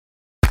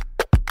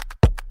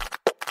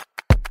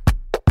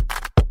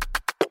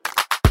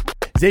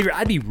Xavier,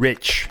 I'd be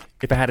rich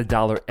if I had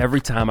 $1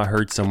 every time I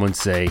heard someone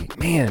say,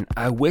 man,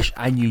 I wish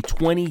I knew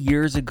 20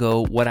 years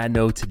ago what I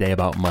know today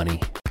about money.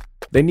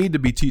 They need to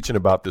be teaching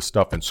about this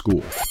stuff in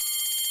school.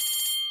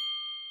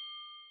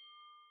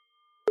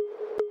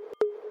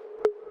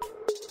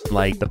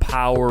 Like the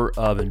power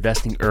of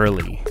investing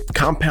early.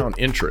 Compound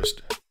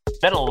interest.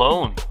 That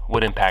alone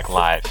would impact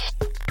lives.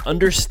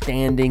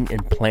 Understanding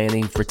and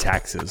planning for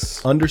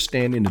taxes.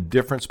 Understanding the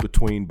difference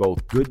between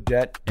both good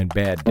debt and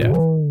bad debt.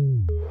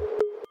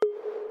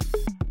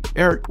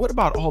 Eric, what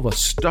about all the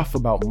stuff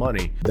about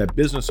money that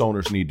business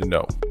owners need to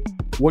know?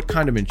 What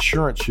kind of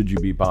insurance should you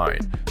be buying?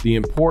 The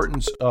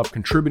importance of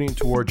contributing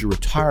towards your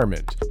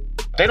retirement.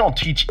 They don't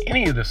teach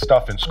any of this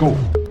stuff in school.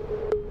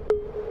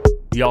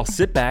 Y'all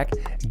sit back,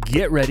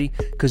 get ready,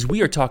 because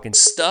we are talking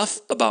stuff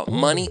about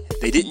money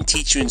they didn't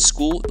teach you in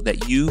school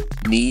that you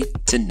need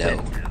to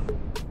know.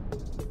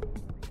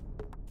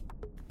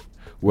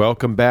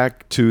 Welcome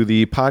back to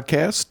the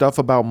podcast, Stuff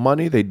About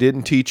Money They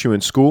Didn't Teach You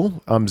in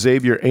School. I'm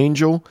Xavier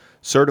Angel,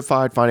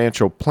 certified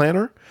financial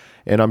planner,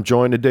 and I'm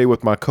joined today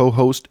with my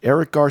co-host,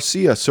 Eric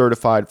Garcia,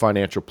 certified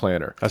financial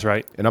planner. That's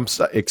right. And I'm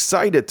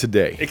excited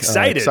today.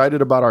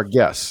 Excited about our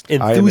guest.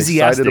 Enthusiastic. I am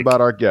excited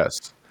about our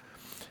guest.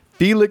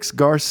 Felix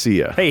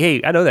Garcia.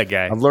 Hey, I know that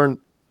guy. I've learned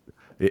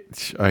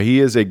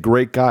he is a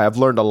great guy. I've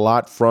learned a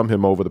lot from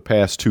him over the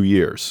past 2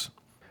 years.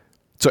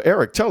 So,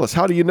 Eric, tell us,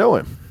 how do you know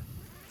him?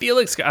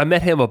 Felix, I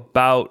met him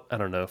about,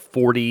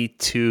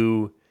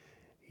 42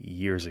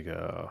 years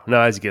ago.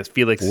 No, as you guess,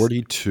 Felix.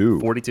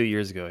 42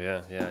 years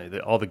ago, yeah.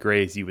 All the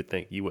grays you wouldn't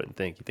think. You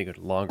think it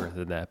was longer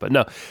than that. But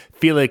no,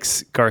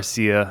 Felix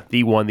Garcia,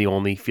 the one, the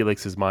only.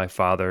 Felix is my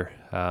father.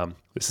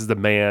 This is the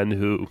man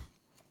who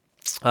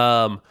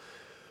taught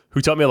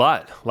me a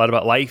lot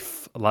about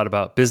life, a lot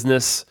about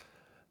business.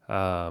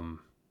 I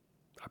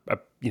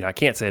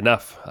can't say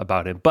enough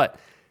about him. But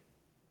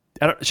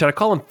should I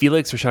call him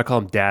Felix or should I call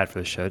him Dad for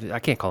the show? I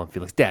can't call him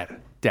Felix.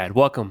 Dad,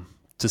 welcome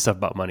to Stuff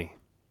About Money.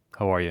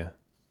 How are you?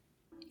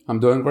 I'm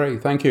doing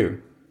great. Thank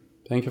you.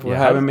 Thank you for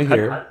having me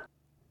here.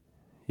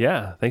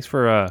 Yeah, thanks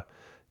for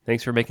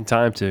making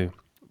time to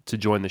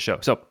join the show.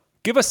 So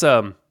give us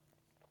a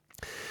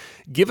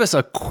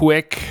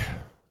quick.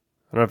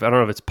 I don't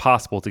know if it's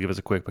possible to give us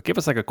a quick, but give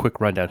us like a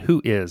quick rundown.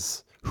 Who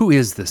is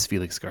this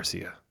Felix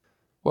Garcia?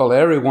 Well,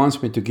 Eric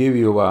wants me to give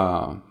you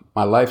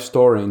my life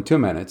story in 2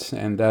 minutes,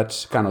 and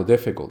that's kind of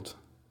difficult.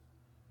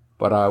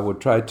 But I would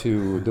try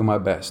to do my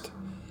best.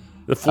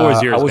 The floor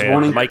is yours,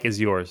 man. The mic is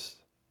yours.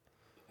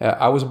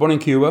 I was born in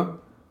Cuba,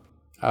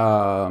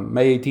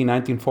 May 18,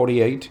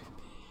 1948,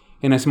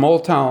 in a small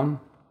town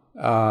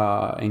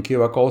in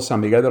Cuba called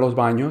San Miguel de los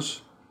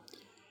Baños.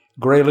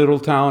 Great little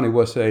town. It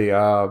was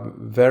a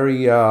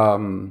very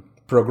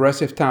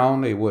progressive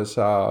town. It was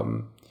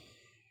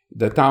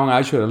the town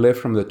actually lived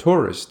from the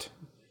tourists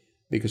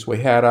because we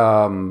had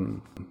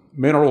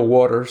mineral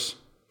waters,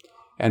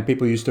 and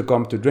people used to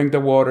come to drink the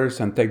waters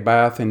and take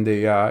bath in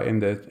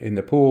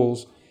the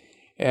pools.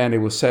 And it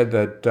was said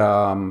that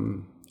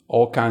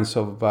all kinds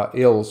of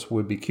ills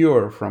would be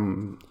cured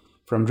from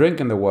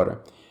drinking the water.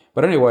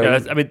 But anyway,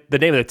 the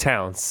name of the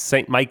town,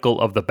 St.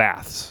 Michael of the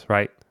Baths,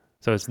 right?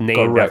 So it's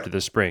named after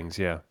the springs,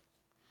 yeah.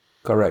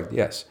 Correct,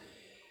 yes.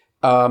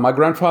 My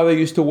grandfather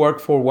used to work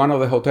for one of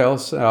the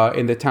hotels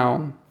in the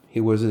town.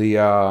 He was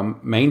the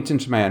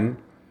maintenance man.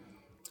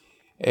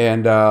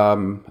 And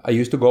I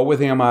used to go with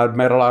him. I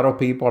met a lot of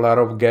people, a lot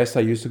of guests.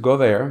 I used to go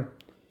there.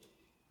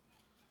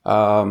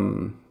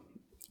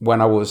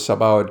 When I was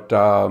about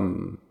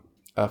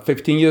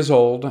 15 years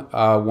old,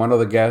 one of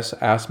the guests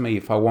asked me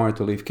if I wanted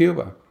to leave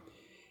Cuba.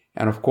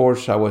 And of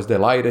course, I was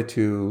delighted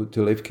to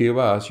leave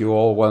Cuba. As you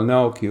all well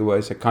know, Cuba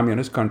is a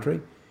communist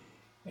country,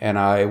 and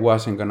I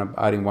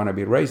didn't want to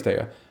be raised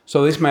there.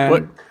 So this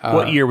man...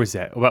 What year was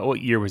that? About what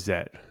year was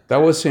that?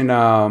 That was in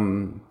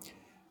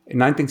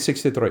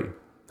 1963.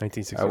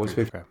 1963. I was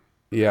 15. Okay.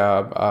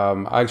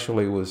 Yeah,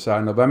 actually it was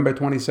November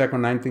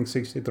 22nd,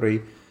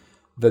 1963,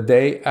 the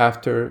day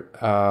after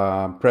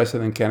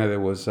President Kennedy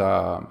was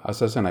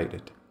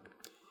assassinated.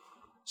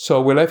 So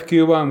we left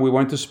Cuba and we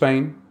went to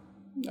Spain.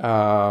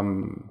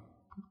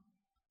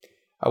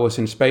 I was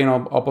in Spain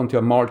up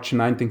until March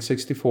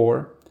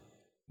 1964.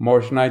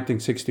 March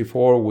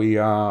 1964, we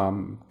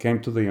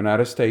came to the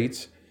United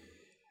States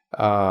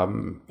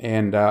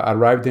and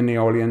arrived in New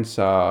Orleans,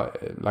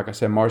 like I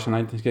said, March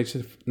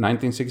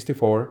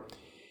 1964.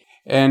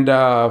 And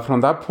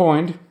from that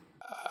point,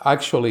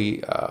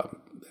 actually,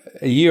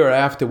 a year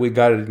after we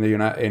got it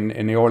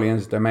in New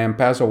Orleans, the man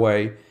passed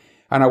away,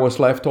 and I was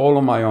left all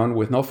on my own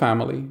with no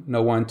family,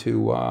 no one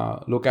to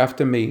look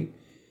after me.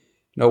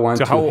 No one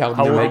to help me. How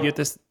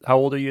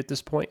old are you at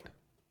this point?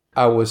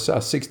 I was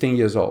 16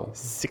 years old.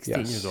 16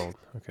 years old.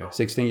 Okay.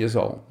 16 years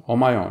old on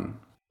my own.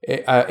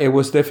 It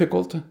was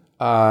difficult.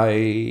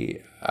 I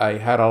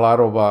had a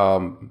lot of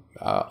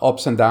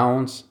ups and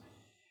downs.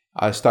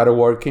 I started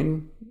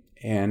working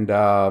and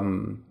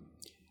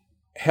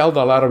held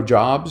a lot of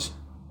jobs,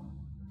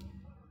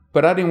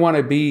 but I didn't want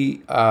to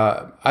be.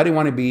 I didn't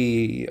want to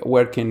be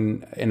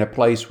working in a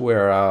place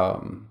where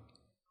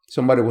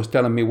somebody was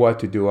telling me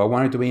what to do. I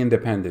wanted to be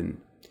independent.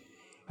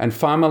 And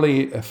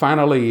finally, in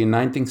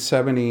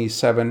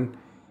 1977,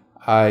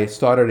 I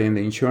started in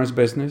the insurance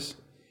business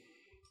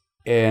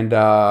and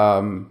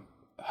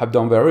have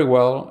done very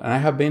well. And I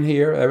have been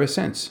here ever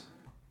since.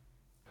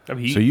 So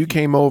you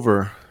came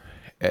over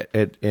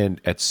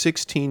at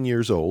 16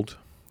 years old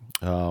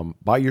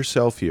by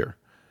yourself here,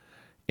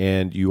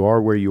 and you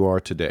are where you are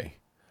today.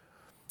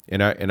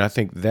 And I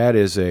think that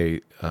is a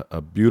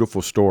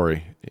beautiful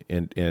story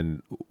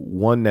and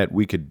one that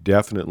we could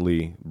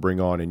definitely bring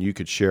on, and you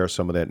could share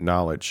some of that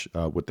knowledge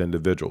with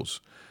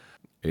individuals.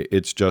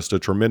 It's just a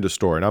tremendous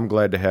story, and I'm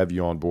glad to have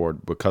you on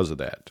board because of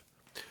that.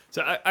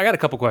 So I got a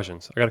couple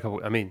questions.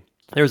 I mean,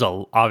 there's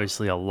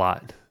obviously a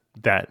lot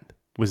that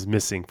was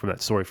missing from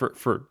that story. I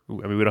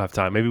mean, we don't have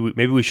time.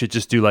 Maybe we should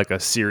just do like a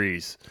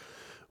series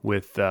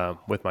with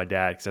my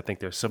dad, because I think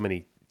there's so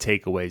many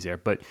takeaways there.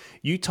 But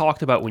you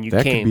talked about when you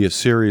came.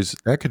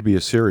 That could be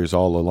a series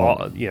all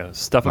along.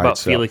 Stuff about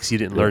Felix you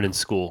didn't learn in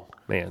school.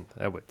 Man,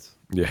 that would.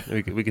 Yeah.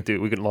 We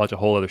could launch a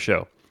whole other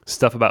show.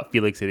 Stuff about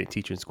Felix they didn't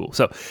teach you in school.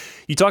 So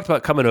you talked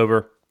about coming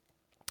over.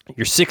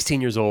 You're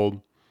 16 years old.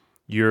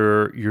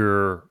 I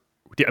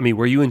mean,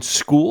 were you in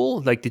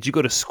school? Like, did you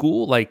go to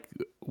school? Like,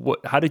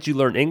 what? How did you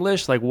learn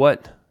English? Like,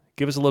 what?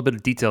 Give us a little bit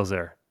of details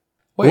there.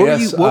 Well,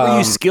 what were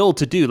you skilled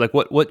to do? Like,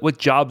 what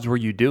jobs were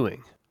you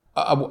doing?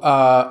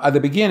 At the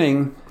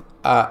beginning,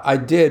 I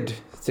did,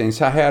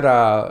 since I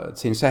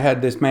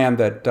had this man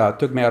that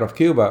took me out of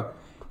Cuba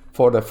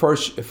for the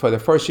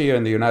first year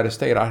in the United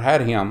States. I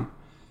had him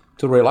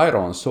to rely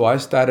on. So I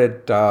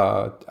started.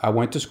 I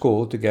went to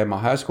school to get my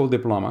high school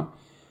diploma,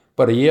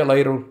 but a year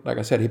later, like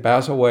I said, he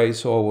passed away.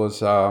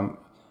 So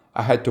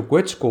I had to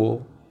quit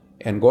school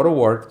and go to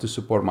work to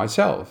support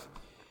myself.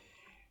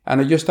 And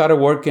I just started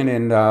working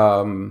in.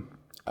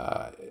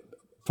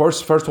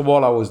 First of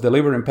all, I was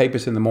delivering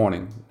papers in the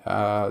morning,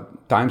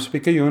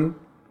 Times-Picayune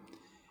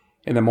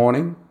in the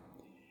morning.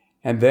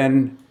 And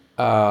then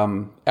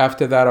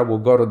after that, I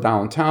would go to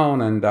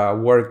downtown and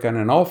work in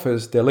an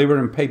office,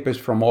 delivering papers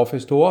from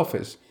office to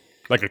office.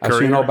 Like a courier?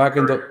 As you know,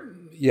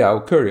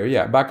 a courier,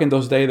 yeah. Back in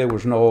those days, there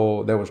was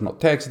no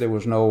text, there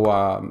was no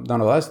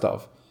none of that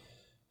stuff.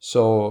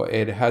 So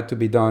it had to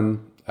be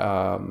done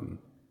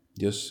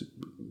just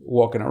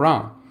walking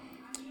around.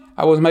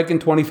 I was making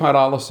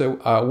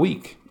 $25 a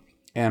week.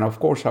 And of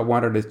course, I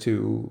wanted it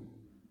to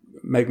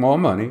make more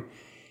money.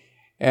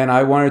 And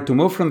I wanted to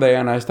move from there,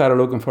 and I started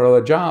looking for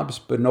other jobs,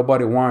 but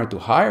nobody wanted to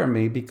hire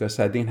me because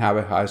I didn't have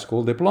a high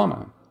school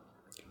diploma.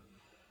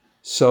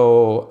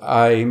 So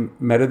I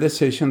made a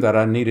decision that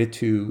I needed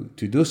to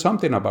do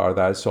something about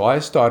that. So I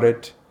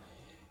started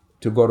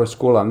to go to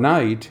school at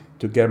night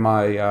to get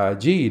my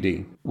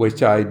GED,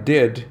 which I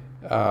did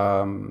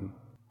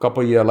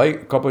couple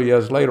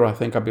years later. I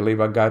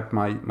believe I got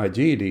my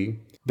GED.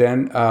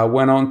 Then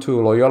went on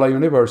to Loyola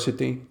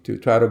University to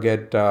try to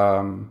get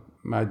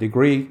my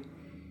degree,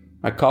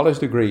 my college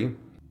degree.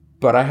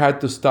 But I had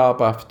to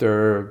stop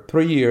after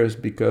 3 years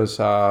because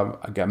I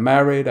got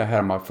married, I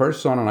had my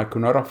first son, and I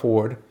could not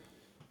afford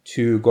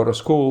to go to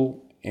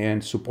school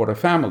and support a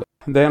family.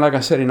 And then, like I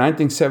said, in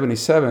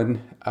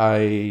 1977,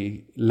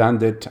 I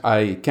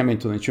came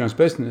into the insurance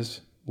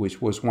business,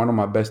 which was one of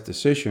my best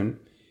decisions.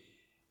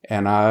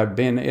 And I've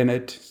been in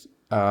it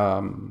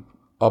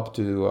up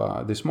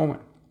to this moment.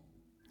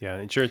 Yeah,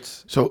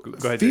 insurance. So,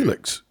 go ahead,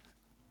 Felix,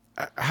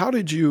 how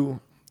did you?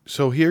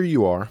 So here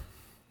you are.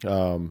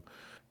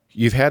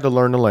 You've had to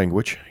learn the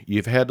language.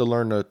 You've had to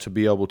learn to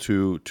be able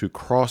to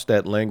cross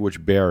that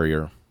language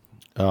barrier.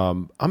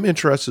 I'm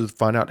interested to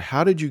find out,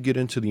 how did you get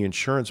into the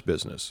insurance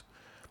business?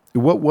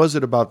 What was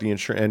it about the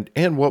insurance,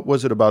 and what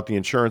was it about the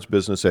insurance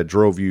business that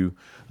drove you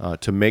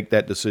to make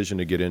that decision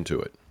to get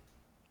into it?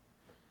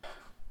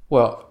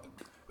 Well,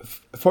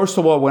 first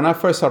of all, when I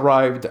first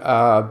arrived,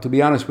 to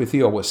be honest with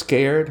you, I was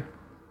scared.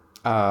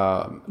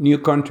 New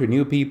country,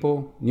 new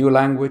people, new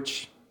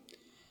language.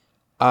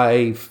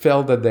 I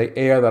felt that the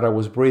air that I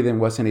was breathing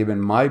wasn't even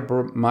my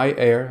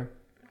air.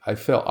 I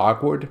felt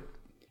awkward.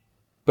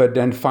 But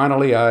then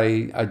finally,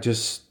 I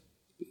just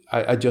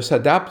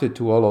adapted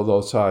to all of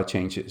those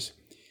changes.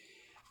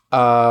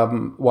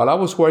 While I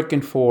was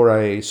working for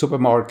a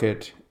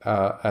supermarket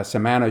as a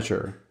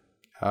manager,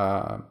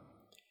 I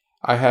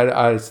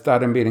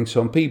started meeting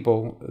some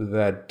people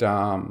that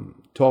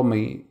told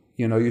me,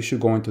 you should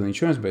go into the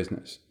insurance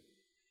business.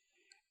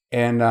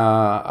 And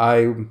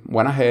I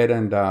went ahead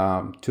and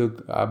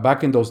took,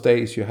 back in those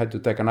days, you had to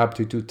take an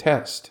aptitude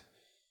test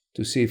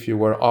to see if you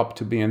were up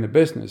to be in the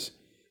business.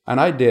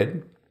 And I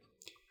did.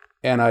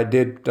 And I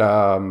did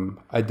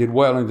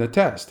well in the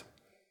test.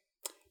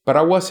 But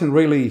I wasn't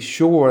really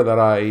sure that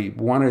I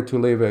wanted to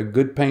leave a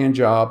good paying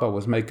job. I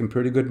was making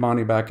pretty good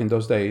money back in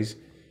those days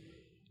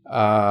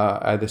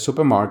at the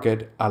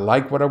supermarket. I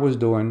liked what I was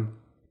doing.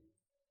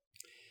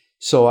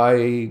 So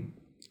I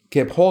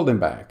kept holding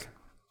back.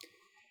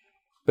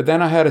 But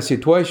then I had a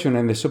situation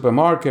in the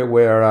supermarket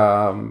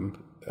where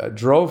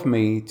drove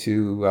me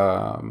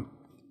to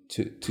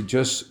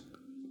just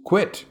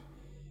quit.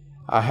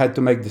 I had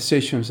to make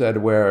decisions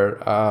that were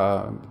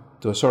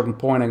to a certain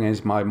point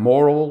against my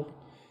moral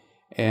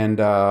and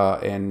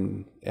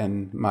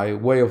my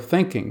way of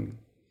thinking.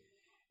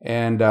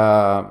 And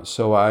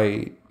so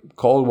I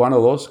called one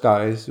of those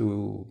guys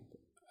who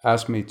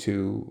asked me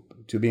to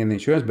be in the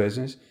insurance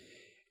business,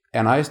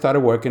 and I started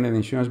working in the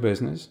insurance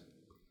business.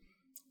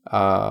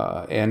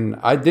 And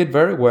I did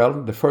very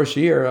well. The first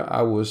year,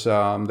 I was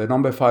the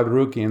number 5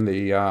 rookie in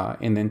the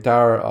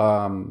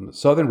entire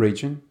southern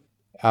region.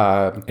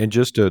 And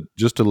just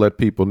to let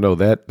people know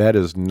that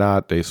is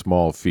not a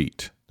small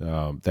feat.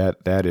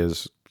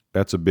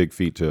 That's a big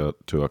feat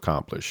to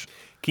accomplish.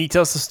 Can you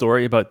tell us the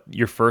story about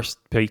your first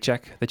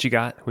paycheck that you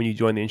got when you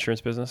joined the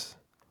insurance business?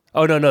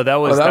 Oh no,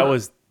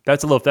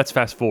 that's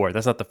fast forward.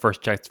 That's not the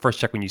first check. It's the first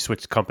check when you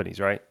switched companies,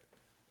 right?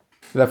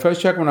 The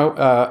first check when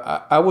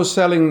I was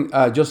selling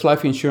just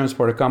life insurance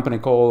for a company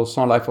called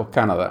Sun Life of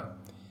Canada.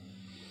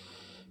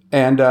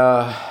 And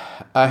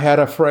I had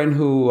a friend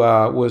who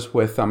was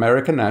with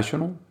American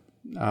National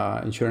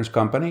Insurance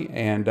Company,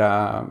 and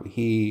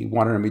he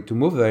wanted me to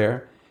move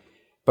there,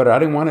 but I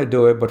didn't want to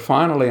do it. But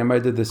finally, I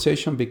made the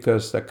decision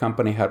because the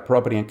company had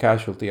property and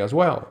casualty as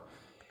well.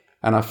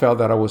 And I felt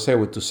that I was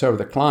able to serve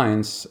the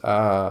clients,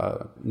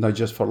 not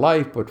just for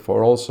life, but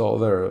for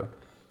also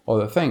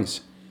other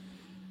things.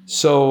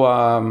 So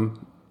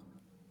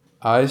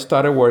I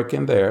started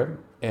working there,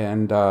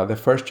 and the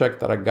first check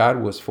that I got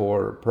was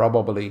for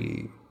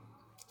probably,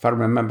 if I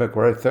remember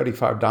correctly,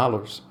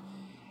 $35.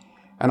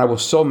 And I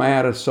was so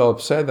mad and so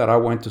upset that I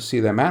went to see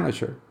the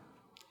manager,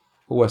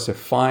 who was a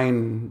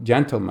fine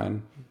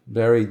gentleman,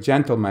 very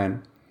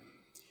gentleman.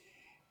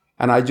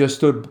 And I just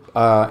stood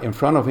in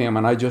front of him,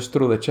 and I just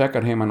threw the check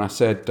at him, and I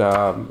said,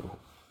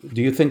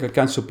 do you think I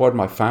can support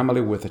my family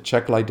with a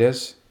check like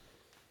this?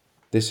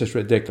 This is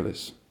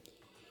ridiculous.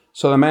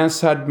 So the man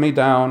sat me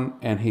down,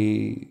 and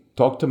he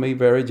talked to me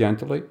very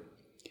gently.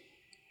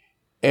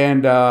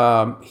 And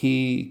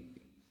he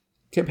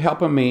kept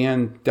helping me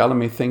and telling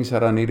me things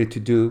that I needed to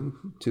do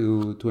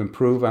to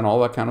improve and all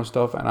that kind of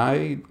stuff. And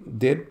I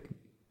did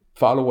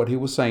follow what he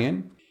was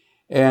saying.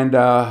 And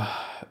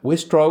we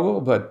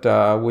struggled, but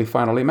we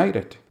finally made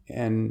it.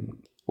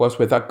 And was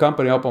with that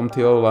company up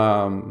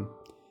until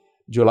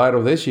July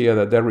of this year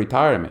that they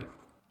retired me.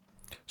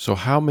 So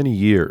how many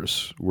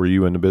years were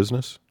you in the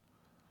business?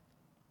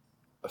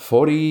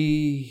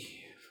 40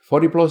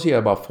 plus years,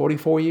 about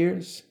 44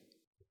 years,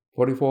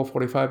 44,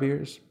 45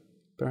 years,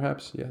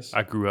 perhaps, yes.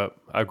 I grew up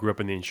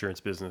in the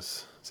insurance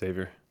business,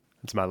 Xavier.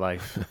 It's my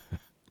life.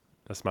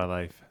 That's my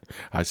life.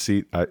 I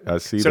see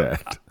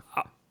that.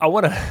 I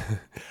want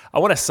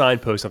to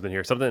signpost something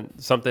here,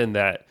 something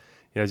that,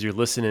 as you're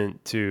listening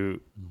to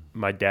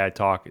my dad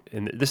talk,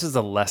 and this is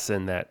a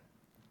lesson that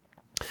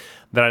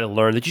I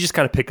learned that you just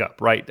kind of pick up,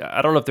 right?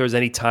 I don't know if there was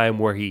any time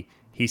where he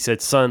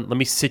said, son, let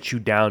me sit you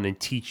down and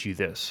teach you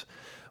this.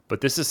 But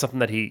this is something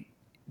that you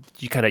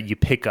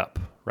pick up,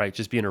 right?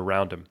 Just being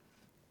around him.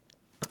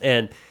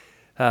 And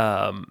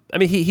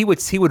he would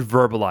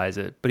verbalize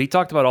it, but he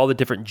talked about all the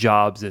different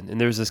jobs, and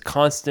there's this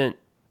constant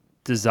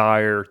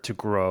desire to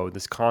grow,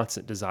 this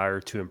constant desire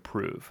to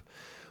improve.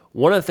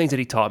 One of the things that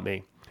he taught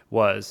me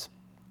was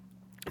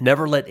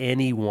never let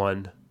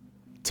anyone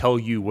tell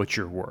you what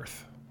you're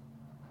worth.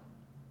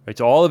 Right?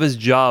 So all of his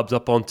jobs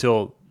up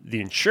until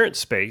the insurance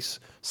space,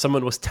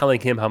 someone was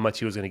telling him how much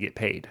he was going to get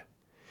paid.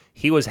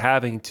 He was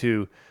having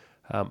to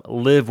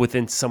live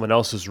within someone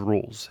else's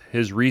rules.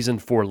 His reason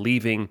for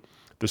leaving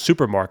the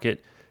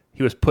supermarket,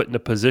 he was put in a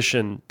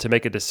position to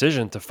make a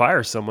decision to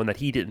fire someone that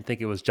he didn't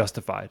think it was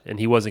justified, and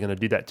he wasn't going to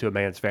do that to a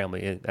man's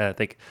family. And I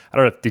don't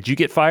know, did you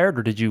get fired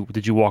or did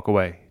you walk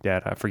away,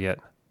 Dad? I forget.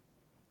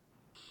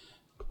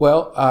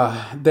 Well,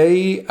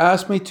 they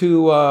asked me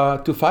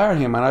to fire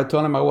him, and I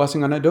told him I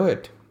wasn't going to do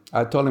it.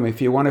 I told him,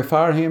 if you want to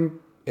fire him,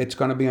 it's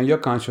going to be on your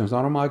conscience,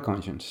 not on my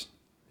conscience.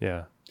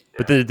 Yeah.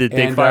 But did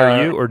they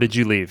fire you, or did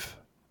you leave?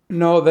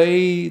 No,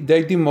 they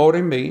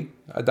demoted me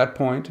at that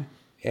point,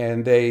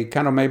 and they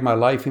kind of made my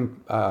life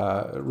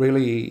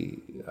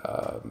really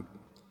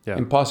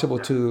impossible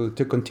to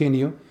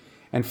continue.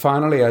 And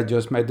finally, I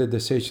just made the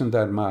decision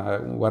that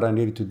what I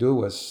needed to do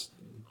was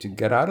to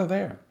get out of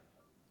there.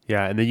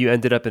 Yeah, and then you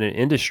ended up in an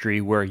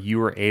industry where you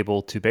were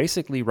able to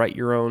basically write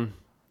your own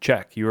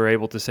check. You were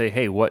able to say,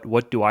 hey,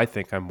 what do I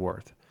think I'm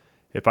worth?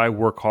 If I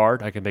work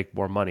hard, I can make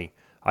more money.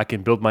 I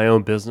can build my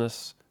own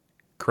business,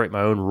 create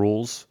my own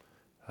rules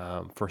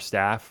for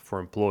staff, for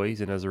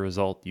employees, and as a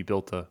result, you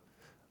built a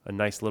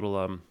nice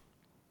little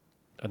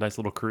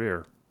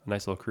career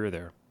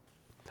there.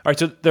 All right,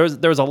 so there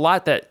was a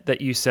lot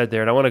that you said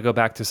there, and I want to go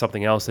back to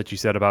something else that you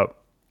said about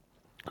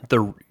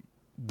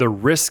the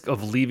risk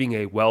of leaving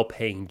a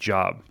well-paying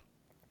job.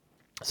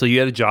 So you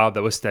had a job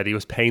that was steady,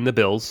 was paying the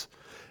bills.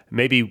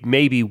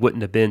 Maybe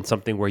wouldn't have been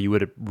something where you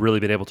would have really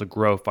been able to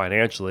grow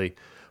financially,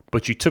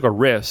 but you took a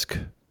risk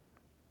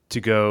to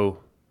go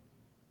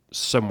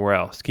somewhere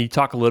else. Can you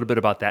talk a little bit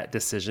about that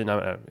decision,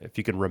 if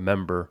you can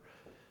remember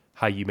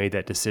how you made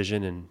that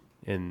decision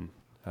and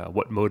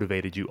what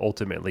motivated you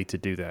ultimately to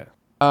do that?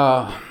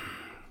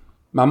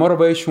 My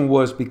motivation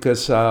was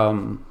because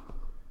I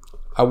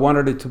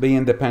wanted it to be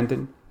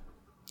independent.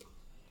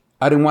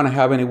 I didn't want to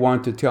have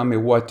anyone to tell me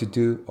what to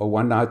do or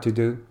what not to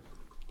do.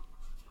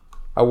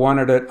 I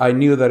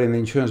knew that in the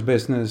insurance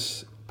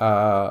business,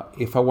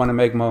 if I want to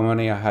make more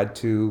money, I had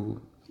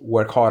to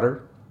work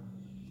harder.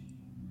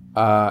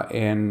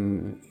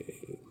 And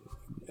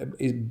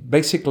it's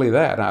basically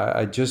that.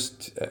 I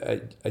just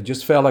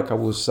felt like I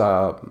was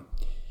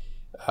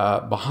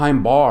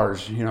behind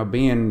bars,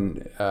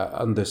 being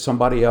under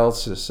somebody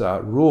else's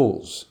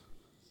rules.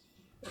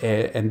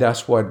 And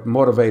that's what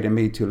motivated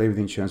me to leave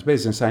the insurance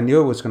business. I knew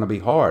it was going to be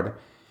hard.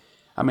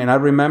 I mean, I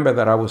remember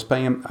that I was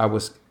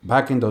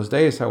back in those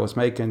days, I was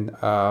making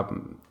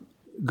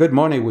good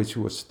money, which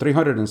was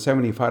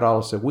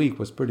 $375 a week,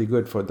 was pretty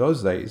good for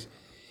those days.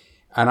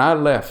 And I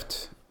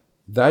left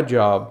that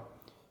job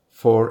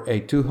for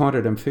a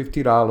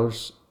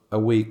 $250 a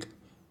week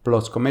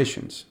plus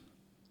commissions.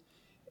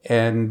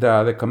 And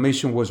the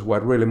commission was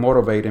what really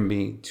motivated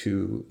me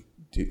to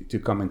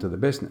come into the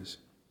business.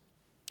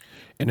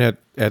 And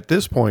at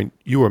this point,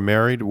 you were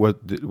married.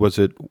 Was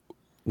it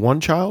one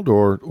child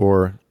or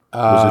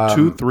was it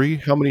 2, 3?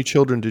 How many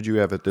children did you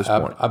have at this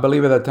point? I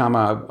believe at that time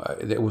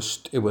it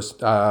was.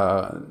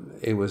 I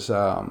don't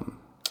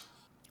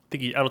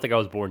think I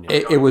was born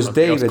yet. It was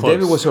David.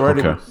 David was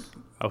already. Okay.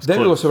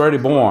 David was already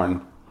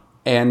born,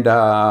 and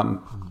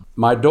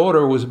my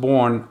daughter was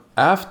born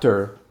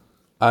after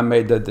I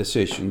made that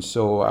decision.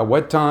 So at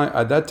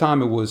that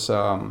time, it was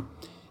a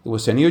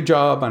new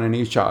job and a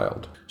new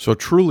child. So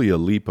truly a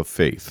leap of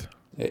faith.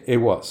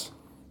 It was,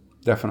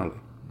 definitely.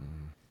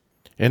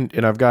 And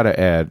I've got to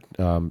add,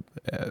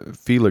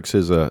 Felix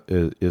is a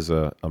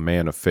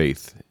man of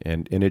faith,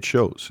 and it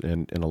shows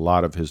in a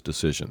lot of his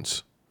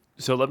decisions.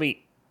 So let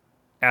me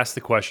ask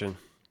the question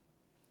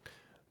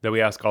that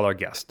we ask all our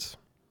guests.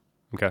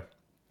 Okay.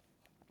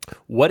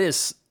 What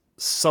is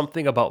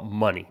something about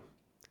money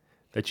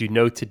that you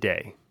know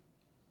today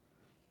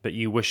that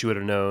you wish you would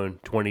have known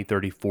 20,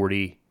 30,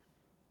 40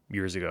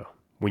 years ago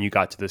when you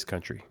got to this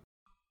country?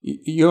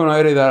 You know,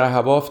 Eddie, that I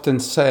have often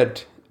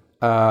said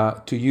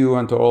to you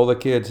and to all the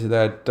kids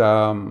that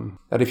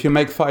if you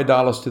make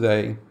 $5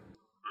 today,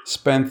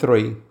 spend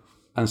 $3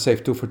 and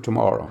save $2 for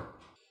tomorrow.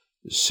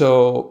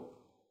 So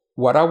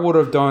what I would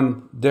have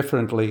done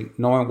differently,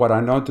 knowing what I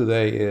know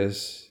today,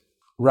 is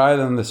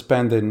rather than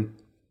spending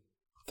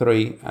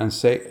 $3 and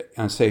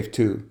save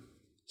 $2,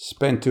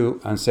 spend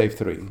 $2 and save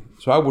 $3.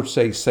 So I would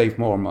say save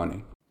more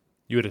money.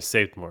 You would have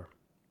saved more.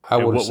 I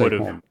would have saved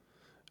more.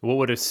 What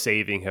would a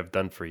saving have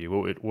done for you?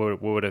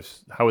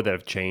 How would that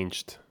have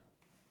changed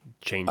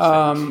things?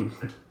 I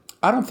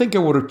don't think it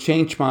would have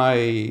changed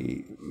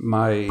my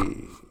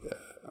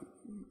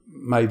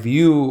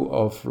view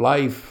of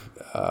life.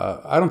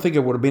 I don't think it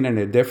would have been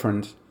any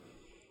different.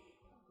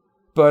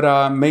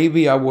 But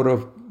maybe I would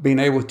have been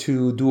able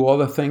to do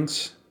other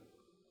things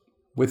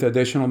with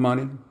additional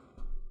money.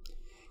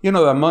 You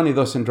know, that money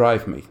doesn't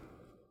drive me.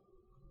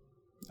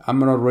 I'm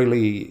not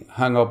really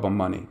hung up on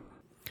money.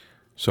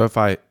 So if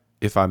I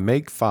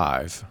make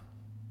 $5,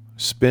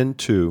 spend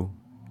 $2,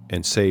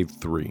 and save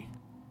 $3.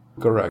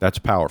 Correct. That's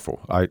powerful.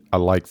 I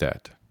like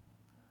that.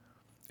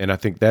 And I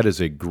think that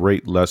is a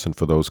great lesson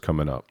for those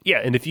coming up. Yeah,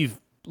 and if you've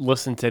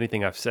listened to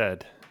anything I've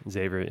said,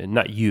 Xavier, and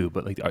not you,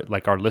 but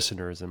like our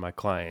listeners and my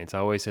clients, I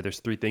always say there's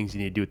 3 things you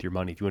need to do with your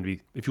money if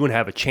you want to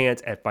have a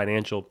chance at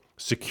financial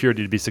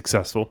security to be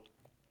successful.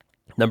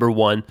 Number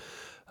 1,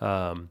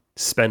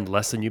 spend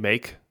less than you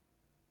make,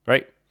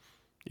 right?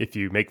 If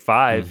you make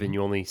 5 and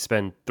you only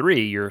spend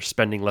 3, you're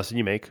spending less than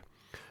you make.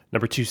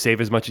 Number 2,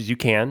 save as much as you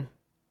can,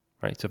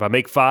 right? So if I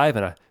make 5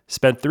 and I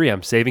spend 3,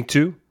 I'm saving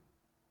 2.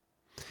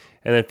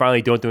 And then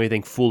finally, don't do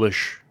anything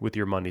foolish with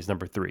your money is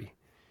number 3.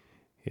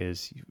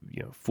 Is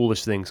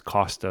foolish things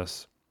cost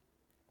us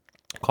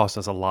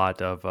a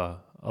lot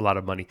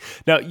of money.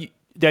 Now,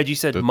 Dad, you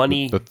said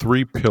money. The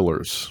 3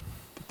 pillars.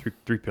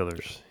 Three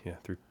pillars, yeah,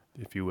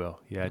 if you will.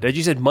 Yeah, Dad,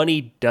 you said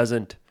money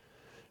doesn't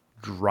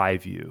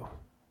drive you.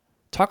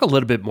 Talk a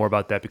little bit more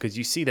about that, because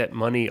you see that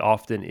money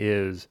often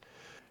is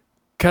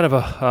kind of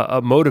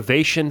a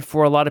motivation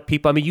for a lot of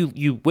people. I mean,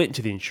 you went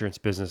into the insurance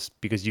business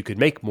because you could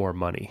make more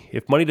money.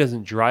 If money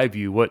doesn't drive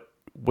you,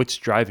 what's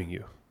driving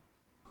you?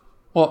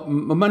 Well,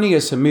 money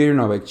is a medium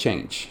of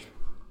exchange.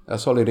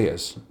 That's all it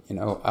is.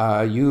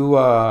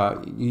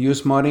 You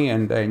use money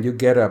and you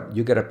get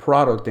a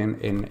product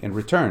in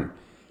return.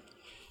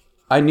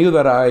 I knew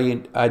that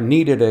I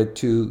needed it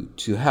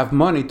to have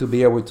money to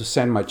be able to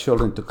send my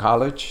children to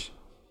college,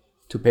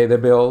 to pay the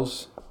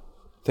bills,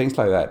 things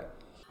like that.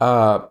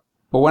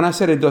 But when I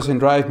said it doesn't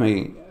drive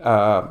me,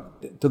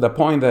 to the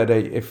point that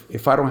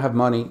if I don't have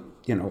money,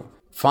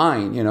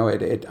 fine.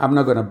 I'm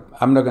not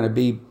gonna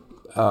be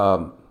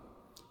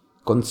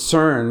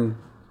concerned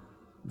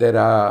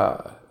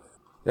that.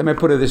 Let me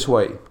put it this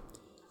way: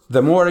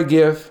 the more I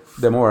give,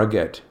 the more I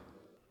get.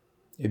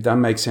 If that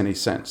makes any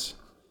sense.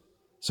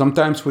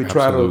 Sometimes we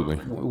try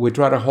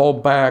to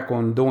hold back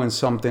on doing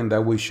something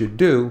that we should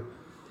do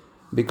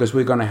because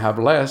we're going to have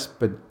less,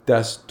 but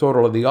that's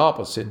totally the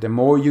opposite. The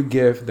more you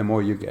give, the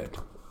more you get.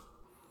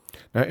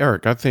 Now,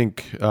 Eric, I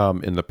think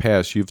in the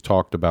past you've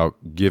talked about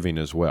giving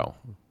as well.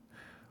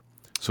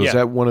 So is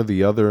that one of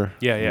the other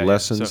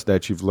lessons So,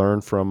 that you've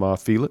learned from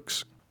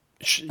Felix?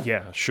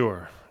 Yeah,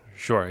 sure.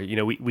 You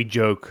know, we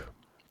joke,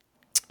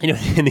 you know,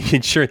 in the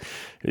insurance,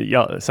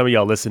 some of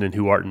y'all listening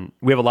who aren't,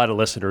 we have a lot of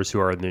listeners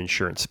who are in the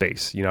insurance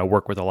space. You know, I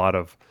work with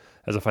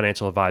as a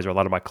financial advisor, a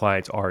lot of my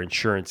clients are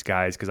insurance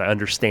guys because I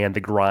understand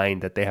the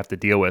grind that they have to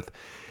deal with.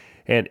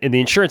 And in the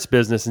insurance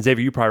business, and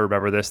Xavier, you probably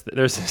remember this,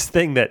 there's this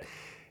thing that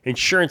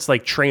insurance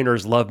like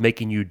trainers love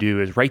making you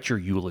do is write your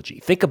eulogy.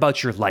 Think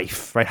about your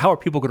life, right? How are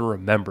people going to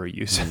remember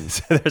you? So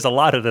there's a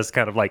lot of this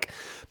kind of like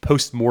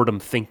post-mortem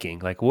thinking,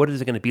 like what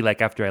is it going to be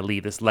like after I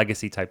leave, this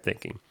legacy type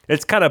thinking.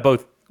 It's kind of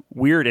both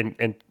weird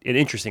and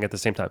interesting at the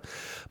same time.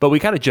 But we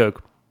kind of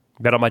joke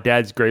that on my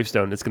dad's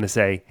gravestone, it's going to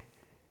say,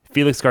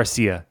 Felix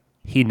Garcia,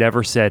 he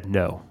never said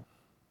no.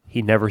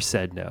 He never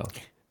said no.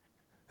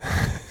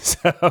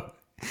 So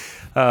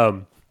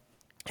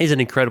he's an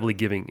incredibly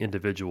giving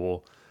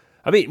individual.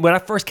 I mean, when I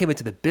first came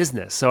into the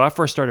business, so I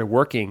first started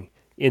working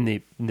in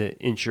the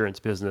insurance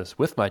business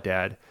with my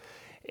dad,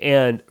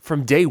 and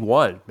from day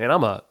one, man,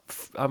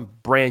 I'm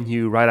brand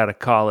new right out of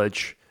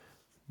college.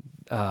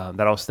 That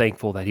I was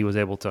thankful that he was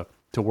able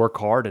to work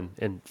hard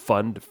and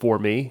fund for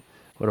me.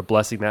 What a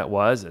blessing that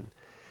was. And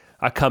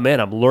I come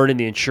in, I'm learning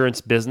the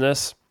insurance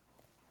business,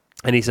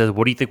 and he says,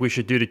 "What do you think we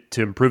should do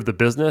to improve the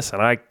business?"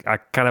 And I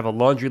kind of have a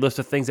laundry list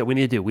of things that we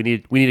need to do. We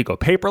need to go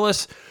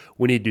paperless.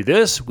 We need to do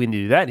this. We need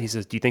to do that. And he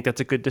says, "Do you think that's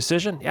a good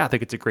decision?" "Yeah, I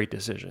think it's a great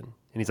decision."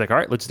 And he's like, "All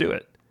right, let's do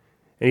it."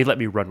 And he let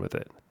me run with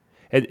it.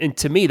 And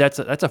to me, that's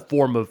a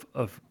form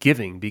of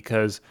giving,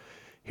 because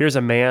here's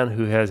a man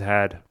who has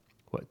had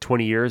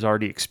 20 years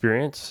already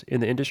experience in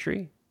the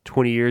industry,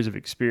 20 years of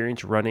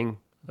experience running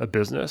a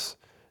business,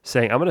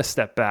 saying, "I'm going to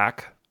step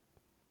back,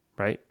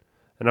 right?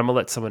 And I'm going to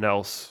let someone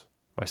else,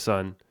 my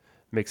son,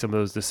 make some of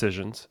those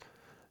decisions,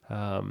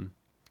 and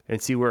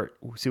see where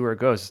it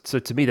goes." So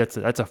to me, that's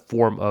a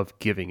form of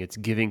giving. It's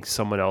giving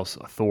someone else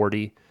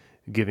authority,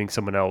 giving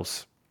someone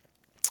else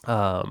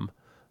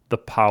the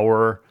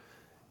power,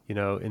 you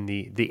know, in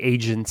the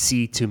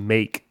agency to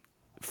make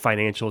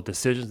financial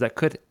decisions that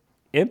could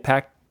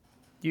impact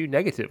you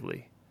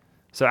negatively.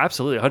 So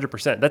absolutely,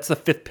 100%. That's the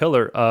fifth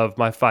pillar of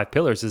my 5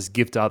 pillars, is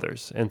give to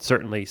others. And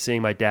certainly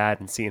seeing my dad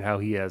and seeing how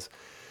he has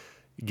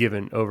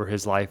given over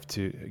his life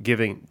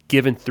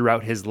given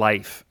throughout his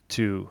life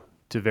to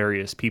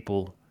various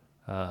people,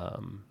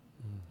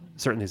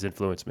 certainly has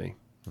influenced me.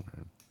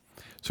 Okay.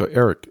 So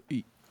Eric,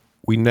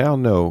 we now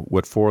know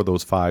what 4 of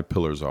those 5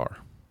 pillars are.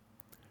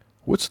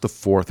 What's the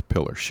 4th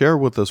pillar? Share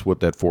with us what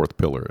that 4th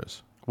pillar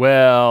is.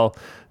 Well,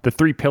 the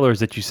 3 pillars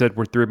that you said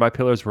were 3 of my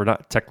pillars were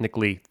not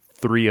technically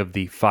 3 of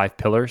the 5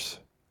 pillars.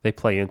 They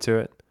play into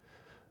it.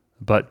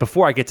 But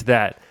before I get to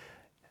that,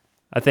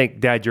 I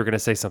think, Dad, you're going to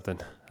say something.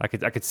 I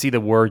could see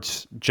the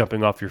words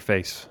jumping off your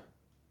face.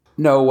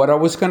 No, what I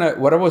was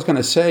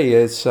gonna say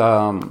is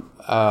that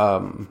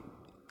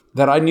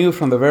I knew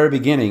from the very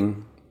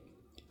beginning,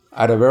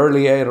 at a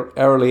very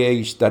early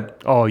age,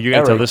 that you're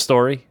going to tell this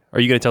story? Are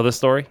you going to tell this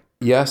story?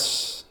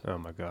 Yes. Oh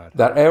my God.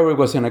 That Eric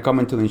was going to come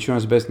into the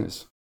insurance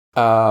business.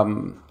 I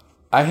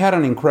had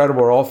an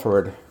incredible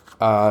offer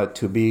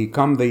to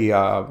become the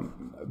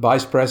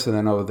vice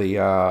president of the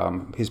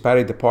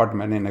Hispanic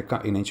department in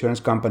an insurance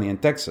company in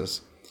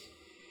Texas.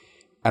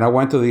 And I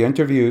went to the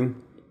interview,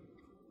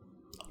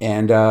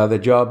 and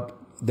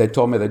they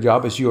told me the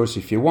job is yours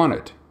if you want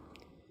it.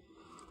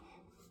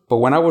 But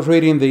when I was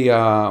reading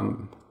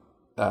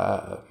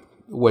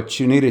what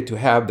you needed to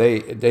have,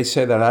 they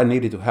said that I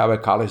needed to have a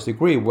college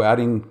degree. Well, I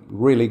didn't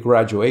really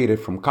graduate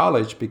from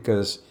college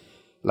because,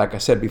 like I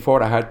said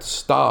before, I had to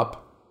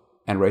stop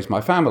and raise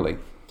my family.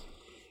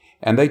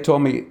 And they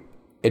told me,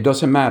 it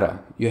doesn't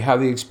matter. You have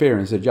the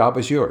experience. The job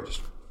is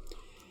yours.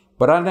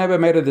 But I never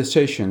made a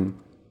decision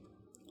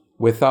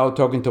without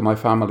talking to my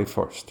family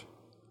first.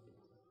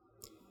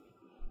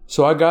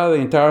 So I got the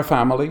entire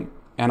family,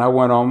 and I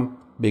went on,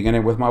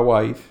 beginning with my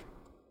wife,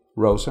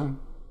 Rosa,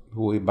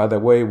 who, by the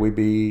way, we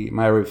be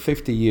married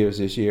 50 years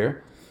this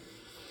year.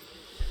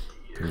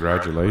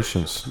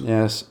 Congratulations.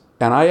 Yes.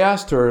 And I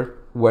asked her,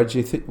 what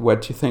you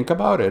think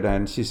about it?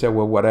 And she said,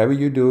 well, whatever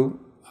you do,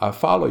 I'll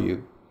follow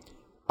you.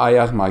 I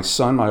asked my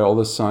son, my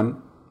oldest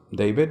son,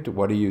 David,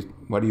 what do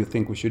you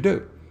think we should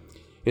do?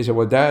 He said,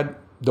 well, Dad,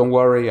 don't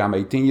worry. I'm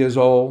 18 years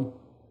old.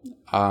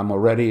 I'm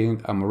already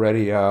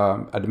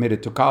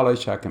admitted to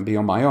college. I can be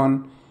on my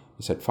own.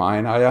 I said,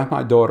 fine. I asked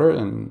my daughter,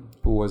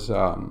 who was,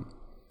 I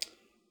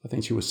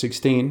think she was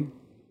 16.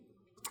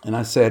 And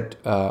I said,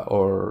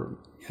 or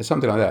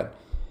something like that.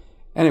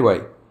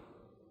 Anyway,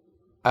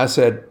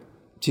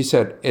 she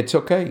said, it's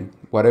okay,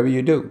 whatever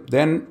you do.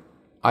 Then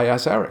I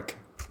asked Eric,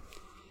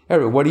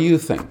 what do you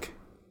think?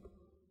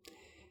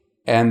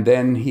 And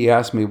then he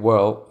asked me,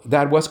 well,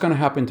 Dad, what's going to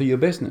happen to your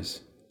business?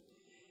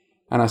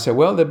 And I said,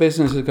 well, the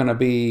business is going to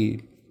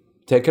be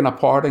taken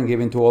apart and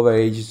given to all the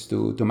agents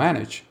to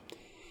manage.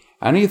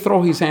 And he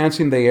threw his hands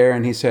in the air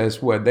and he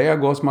says, well, there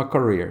goes my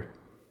career.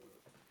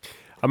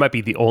 I might be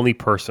the only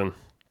person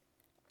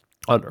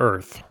on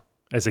earth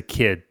as a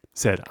kid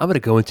said, I'm going to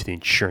go into the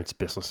insurance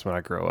business when I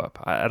grow up.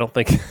 I don't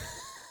think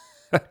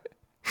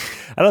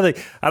I don't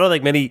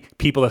think many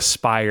people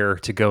aspire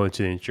to go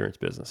into the insurance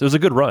business. It was a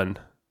good run.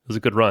 It was a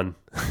good run.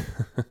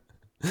 It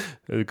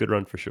was a good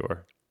run for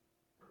sure.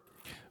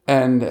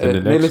 And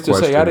needless to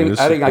say, I didn't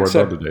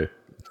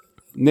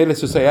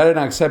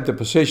accept the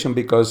position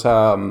because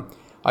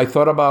I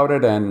thought about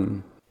it,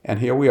 and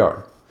here we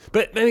are.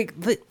 But I mean,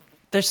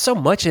 there's so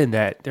much in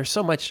that. There's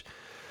so much.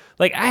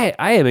 Like I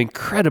am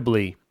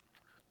incredibly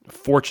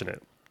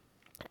fortunate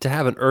to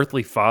have an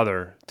earthly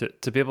father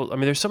to be able. I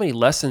mean, there's so many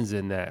lessons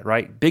in that,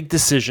 right? Big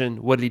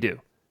decision. What did he do?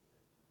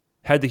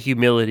 Had the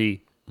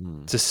humility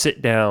to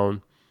sit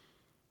down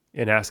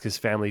and ask his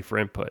family for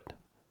input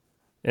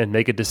and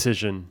make a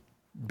decision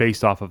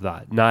based off of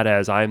that. Not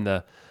as I'm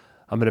going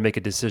to make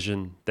a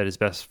decision that is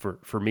best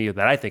for me, or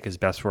that I think is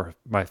best for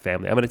my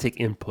family. I'm going to take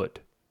input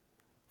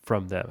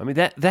from them. I mean,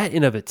 that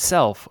in of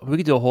itself, we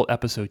could do a whole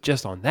episode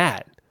just on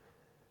that.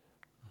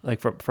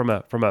 Like from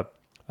a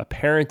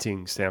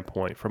parenting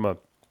standpoint, from a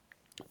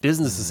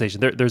business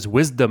decision, there's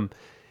wisdom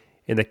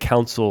in the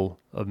counsel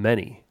of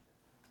many.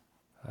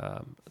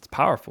 It's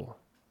powerful.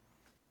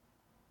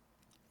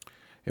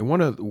 And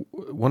one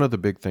of the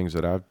big things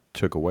that I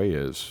took away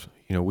is,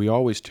 we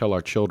always tell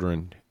our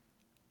children,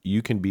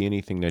 you can be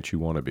anything that you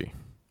want to be.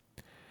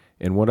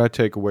 And what I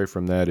take away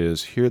from that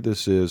is, here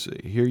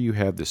you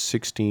have this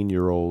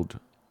 16-year-old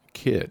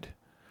kid.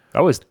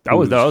 I was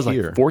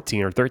here. like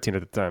 14 or 13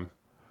 at the time.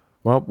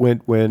 Well,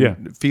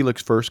 when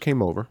Felix first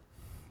came over.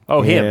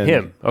 Oh,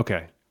 him.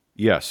 Okay.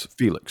 Yes,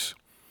 Felix.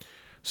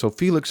 So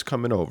Felix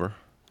coming over,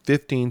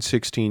 15,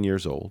 16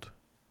 years old.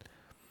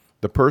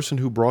 The person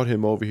who brought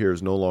him over here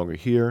is no longer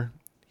here.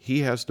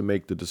 He has to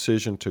make the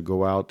decision to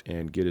go out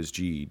and get his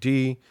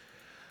GED,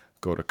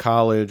 go to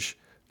college,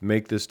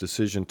 make this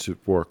decision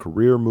for a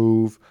career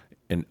move,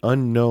 an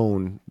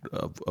unknown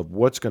of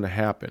what's going to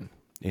happen.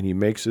 And he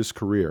makes his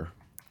career,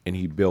 and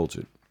he builds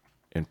it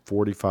in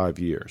 45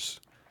 years.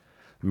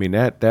 I mean,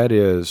 that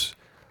is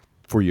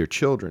for your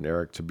children,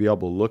 Eric, to be able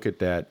to look at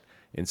that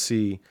and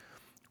see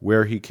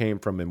where he came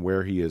from and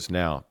where he is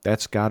now.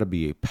 That's got to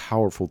be a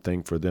powerful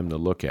thing for them to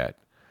look at.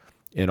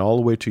 And all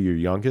the way to your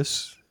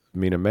youngest, I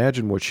mean,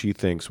 imagine what she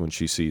thinks when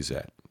she sees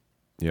that.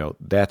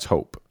 That's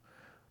hope.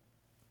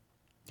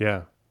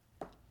 Yeah.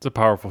 It's a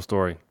powerful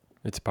story.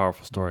 All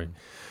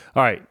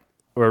right.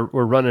 We're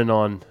running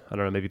on, I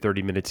don't know, maybe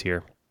 30 minutes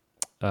here.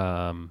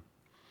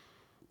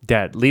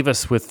 Dad, leave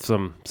us with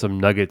some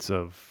nuggets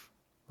of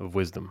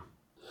wisdom.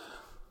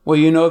 Well,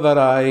 you know that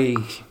I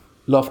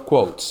love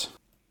quotes.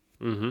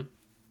 Mm-hmm.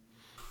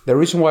 The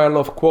reason why I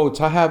love quotes,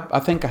 I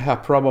think I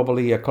have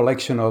probably a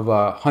collection of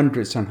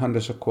hundreds and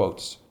hundreds of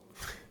quotes.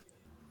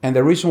 And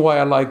the reason why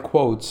I like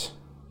quotes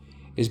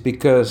is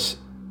because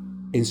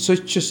in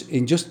just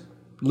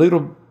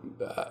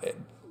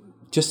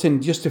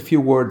a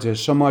few words,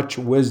 there's so much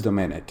wisdom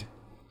in it.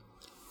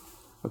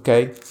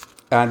 Okay,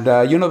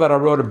 and you know that I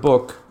wrote a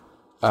book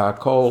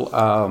called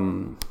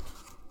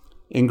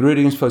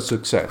Ingredients for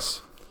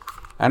Success,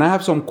 and I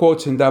have some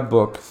quotes in that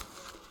book.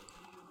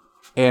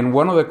 And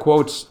one of the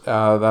quotes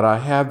that I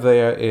have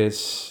there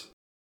is,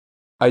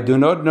 "I do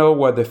not know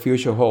what the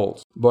future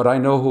holds, but I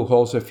know who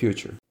holds the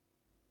future."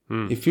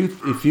 If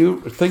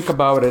you think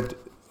about it,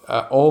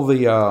 all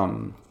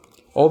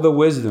the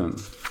wisdom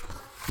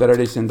that it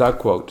is in that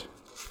quote.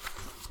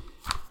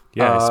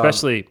 Yeah,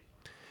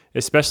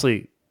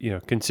 especially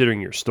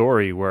considering your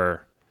story,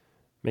 where,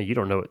 man, you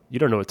don't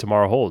know what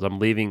tomorrow holds. I'm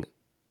leaving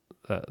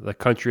the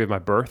country of my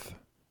birth,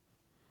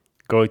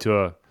 going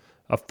to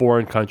a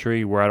foreign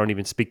country where I don't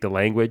even speak the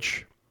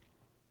language.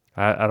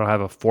 I don't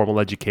have a formal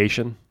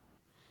education.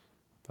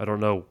 I don't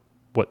know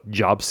what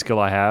job skill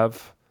I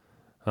have,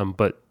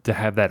 but to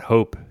have that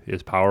hope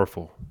is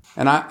powerful.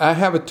 And I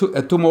have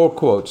two more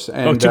quotes.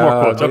 And, two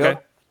more quotes. Okay.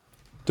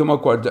 Two more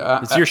quotes.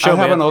 It's your show, I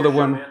have man. another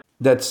one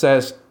that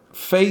says,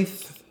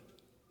 "Faith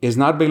is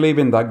not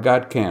believing that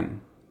God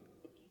can;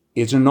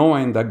 it's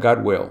knowing that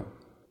God will."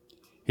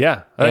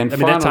 Yeah, and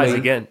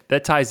finally,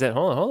 that ties in.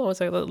 Hold on one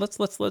second. Let's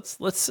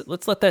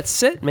let that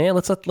sit, man.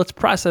 Let's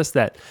process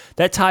that.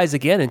 That ties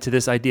again into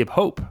this idea of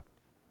hope,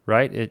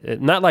 right?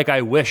 It not like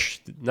I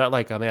wish, not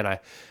like, oh man,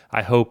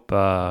 I hope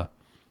the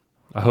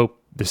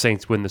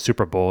Saints win the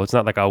Super Bowl. It's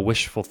not like a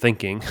wishful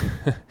thinking.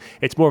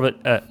 It's more of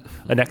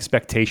an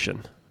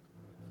expectation,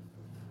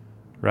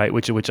 right?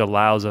 Which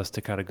allows us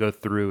to kind of go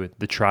through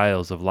the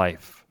trials of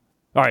life.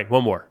 All right,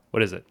 one more.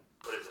 What is it?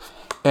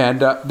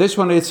 And this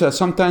one is,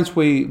 sometimes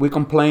we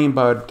complain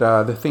about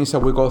the things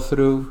that we go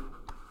through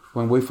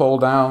when we fall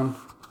down.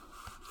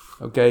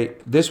 Okay,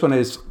 this one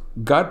is,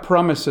 God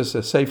promises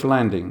a safe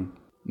landing,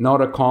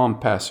 not a calm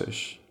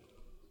passage.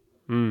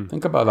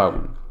 Think about that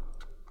one.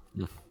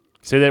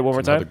 Say that one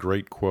more time. Another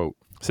great quote.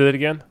 Say that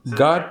again.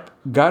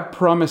 God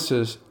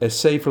promises a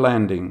safe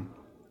landing,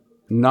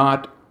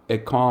 not a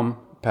calm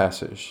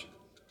passage.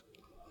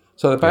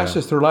 So the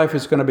passage through life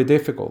is going to be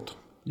difficult.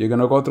 You're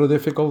going to go through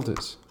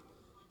difficulties.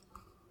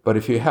 But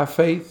if you have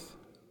faith,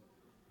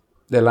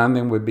 the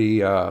landing will be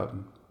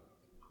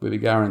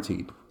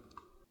guaranteed.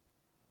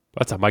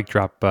 That's a mic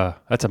drop.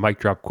 That's a mic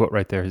drop quote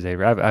right there,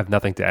 Xavier. I have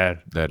nothing to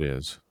add. That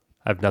is.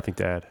 I have nothing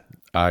to add.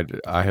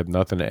 I have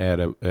nothing to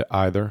add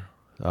either.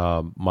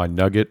 My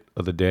nugget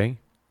of the day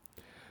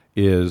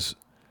is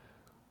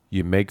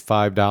you make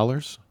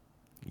 $5,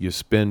 you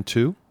spend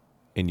 $2,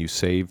 and you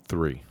save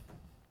 $3.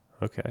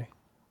 Okay.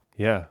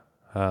 Yeah.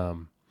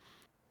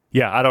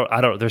 Yeah,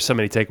 I don't, there's so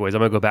many takeaways. I'm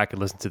going to go back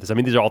and listen to this. I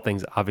mean, these are all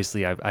things,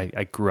 obviously,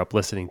 I grew up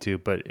listening to,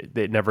 but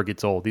it never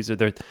gets old. These are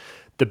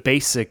the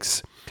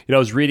basics. I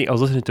was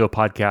listening to a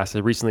podcast. I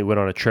recently went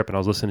on a trip and I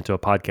was listening to a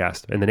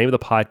podcast, and the name of the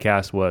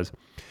podcast was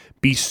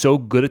Be So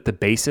Good at the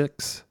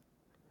Basics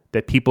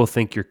That People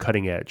Think You're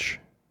Cutting Edge.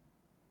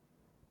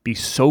 Be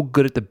so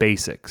good at the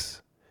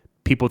basics,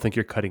 people think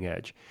you're cutting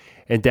edge.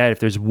 And Dad, if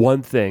there's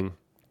one thing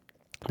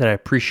that I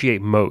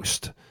appreciate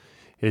most,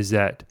 is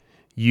that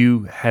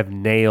you have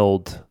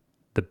nailed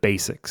the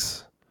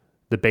basics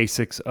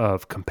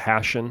of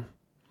compassion,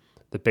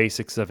 the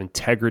basics of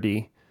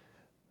integrity,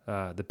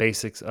 the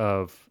basics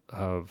of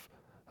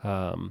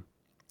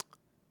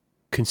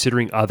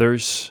considering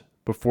others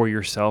before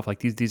yourself. Like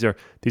these are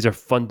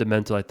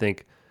fundamental. I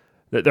think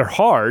that they're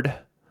hard,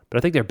 but I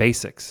think they're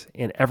basics.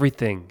 And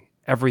everything.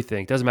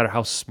 It doesn't matter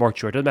how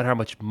smart you are. It doesn't matter how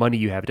much money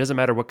you have. It doesn't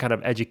matter what kind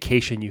of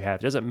education you have.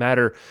 It doesn't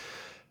matter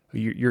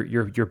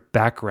your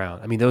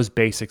background. I mean, those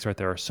basics right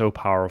there are so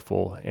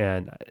powerful,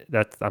 and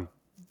that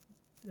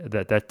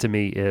to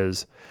me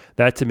is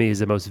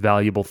the most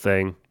valuable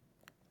thing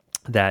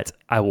that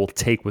I will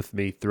take with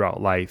me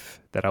throughout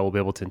life, that I will be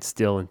able to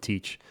instill and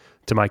teach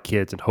to my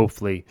kids, and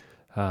hopefully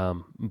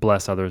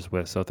bless others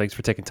with. So thanks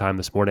for taking time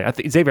this morning.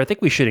 Xavier, I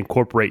think we should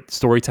incorporate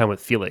story time with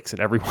Felix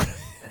in every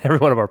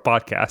one of our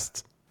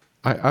podcasts.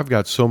 I've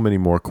got so many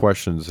more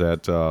questions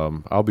that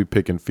I'll be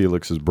picking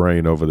Felix's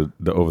brain over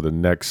the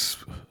next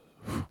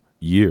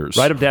years.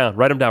 Write them down.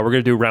 We're going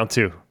to do round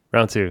two.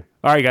 All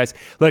right, guys.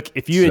 Look,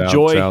 if you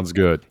sounds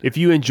good. If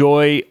you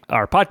enjoy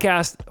our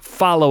podcast,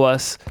 follow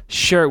us,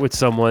 share it with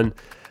someone,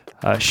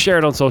 share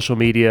it on social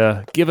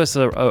media, give us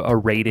a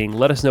rating.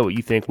 Let us know what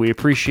you think. We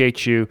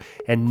appreciate you,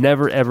 and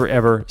never, ever,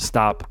 ever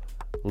stop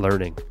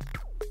learning.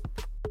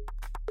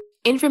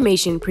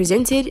 Information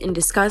presented and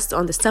discussed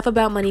on the Stuff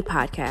About Money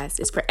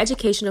podcast is for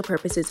educational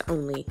purposes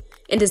only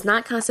and does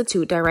not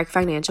constitute direct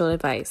financial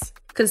advice.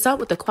 Consult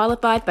with a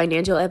qualified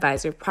financial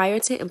advisor prior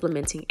to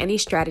implementing any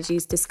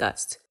strategies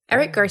discussed.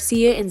 Eric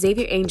Garcia and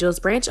Xavier Angel's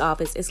branch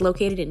office is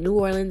located in New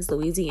Orleans,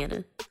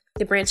 Louisiana.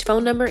 The branch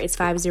phone number is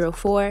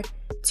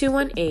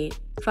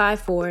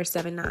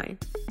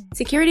 504-218-5479.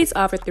 Securities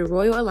offered through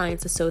Royal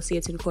Alliance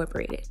Associates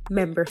Incorporated.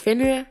 Member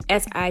FINRA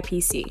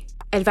SIPC.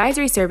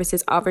 Advisory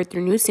services offered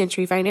through New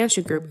Century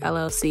Financial Group,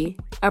 LLC,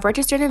 a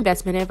registered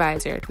investment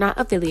advisor not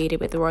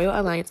affiliated with Royal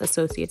Alliance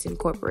Associates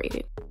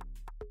Incorporated.